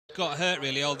Got hurt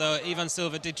really, although Ivan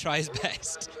Silva did try his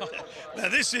best. Now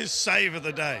this is save of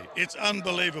the day. It's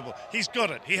unbelievable. He's got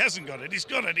it. He hasn't got it. He's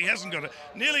got it. He hasn't got it.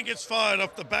 Nearly gets fired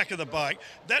off the back of the bike.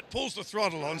 That pulls the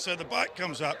throttle on, so the bike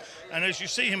comes up. And as you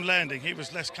see him landing, he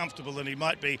was less comfortable than he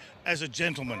might be as a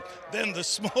gentleman. Then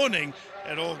this morning,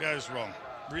 it all goes wrong.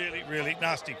 Really, really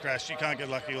nasty crash. You can't get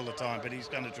lucky all the time, but he's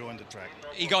going to join the track.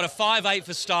 He got a 5.8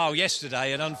 for style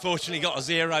yesterday and unfortunately got a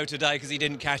 0 today because he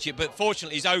didn't catch it. But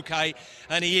fortunately, he's okay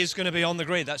and he is going to be on the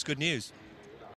grid. That's good news.